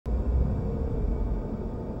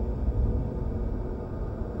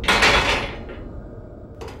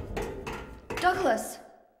Nicholas!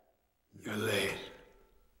 You're late.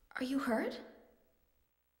 Are you hurt?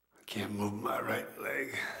 I can't move my right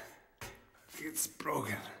leg. I think it's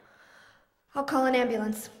broken. I'll call an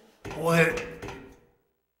ambulance. Hold it.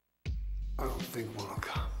 I don't think one will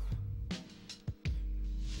come.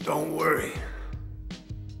 Don't worry.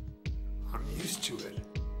 I'm used to it.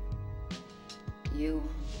 You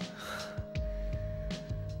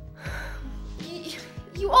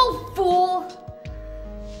old fool!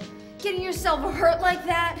 Getting yourself hurt like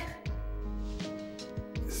that?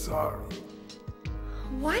 Sorry.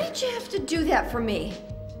 Why did you have to do that for me?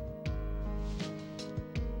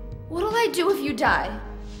 What'll I do if you die?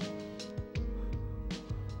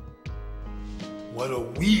 What'll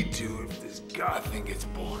we do if this god thing gets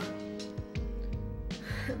born?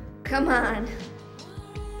 Come on.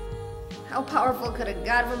 How powerful could a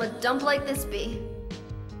god from a dump like this be?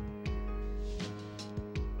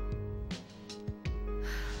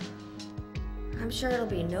 I'm sure it'll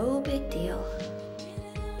be no big deal.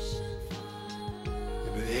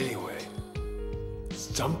 Yeah, but anyway,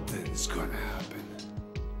 something's gonna happen.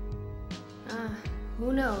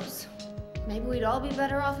 Who knows? Maybe we'd all be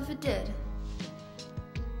better off if it did.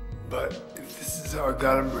 But if this is how a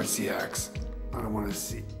god of mercy acts, I don't want to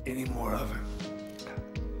see any more of him.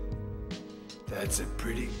 That's a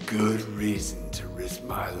pretty good reason to risk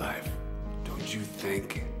my life, don't you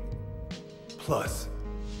think? Plus,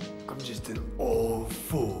 I'm just an old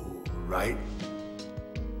fool, right?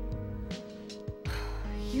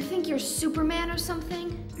 You think you're Superman or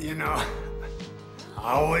something? You know,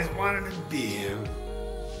 I always wanted to be him.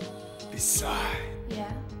 Besides,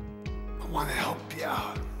 Yeah? I want to help you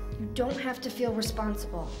out. You don't have to feel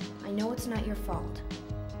responsible. I know it's not your fault.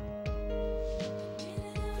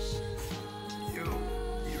 You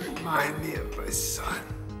remind me of my son.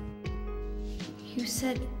 You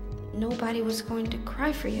said nobody was going to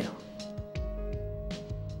cry for you.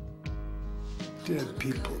 Dead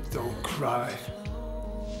people don't cry.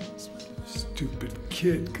 Stupid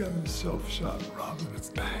kid got himself shot robbing a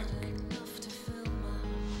bank.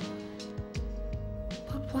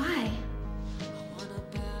 But why?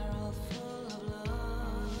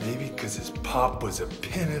 Maybe because his pop was a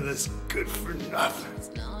penniless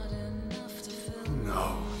good-for-nothing. Who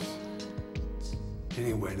knows?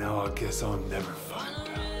 Anyway, now I guess I'll never find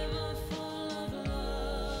out.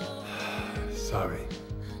 Sorry.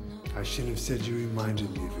 I shouldn't have said you reminded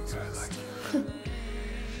me of a guy like you.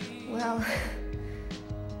 Well,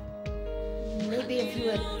 maybe if you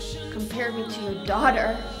had compared me to your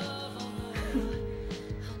daughter.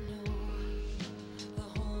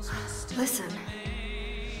 Listen,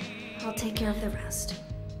 I'll take care of the rest.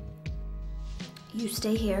 You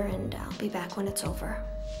stay here and I'll be back when it's over.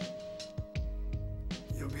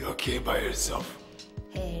 You'll be okay by yourself.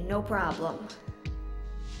 Hey, no problem.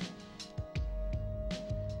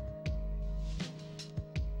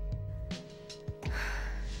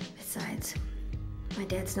 Besides, my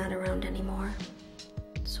dad's not around anymore,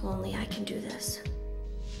 so only I can do this.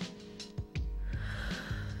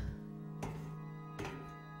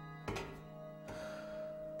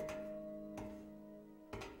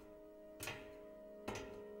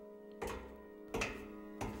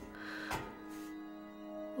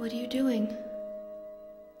 What are you doing?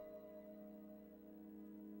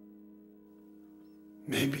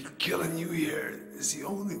 Maybe killing you here is the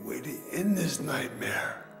only way to end this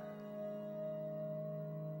nightmare.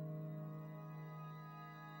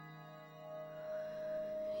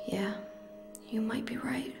 Yeah, you might be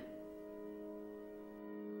right.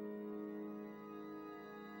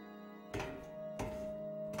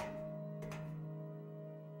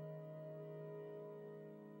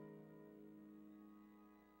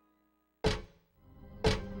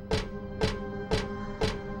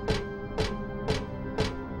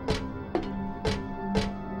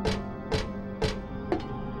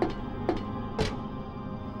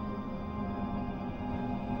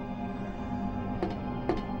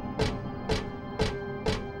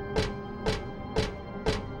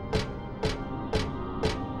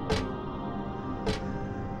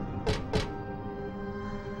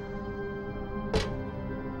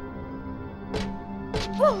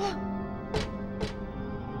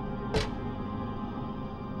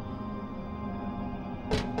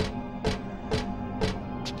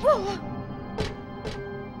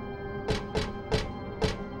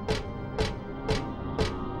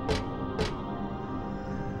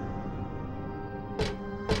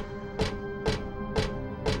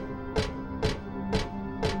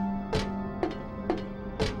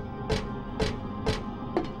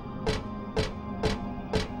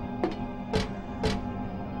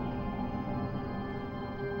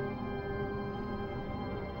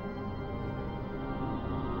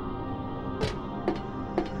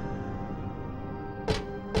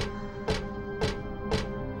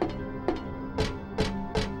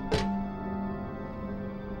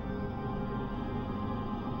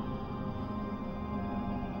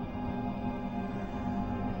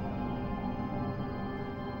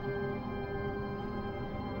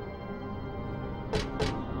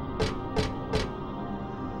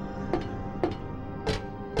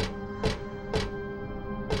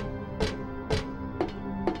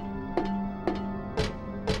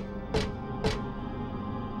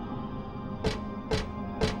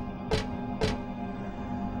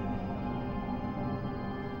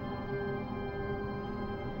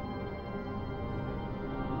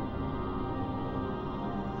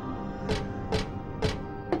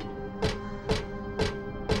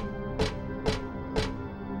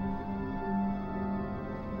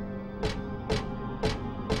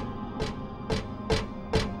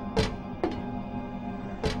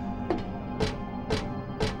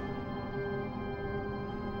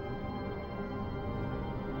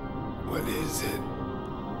 What is it?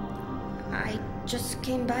 I just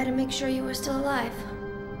came by to make sure you were still alive.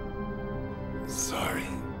 Sorry.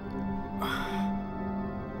 I'd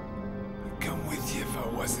come with you if I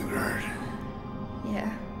wasn't hurt.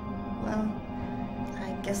 Yeah, well,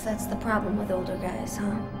 I guess that's the problem with older guys,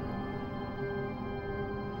 huh?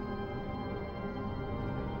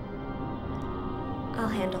 I'll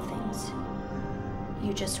handle things.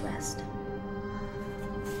 You just rest.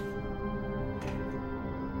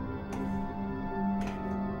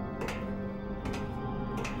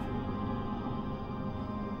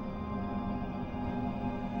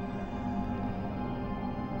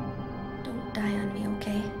 Don't die on me,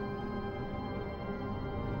 okay?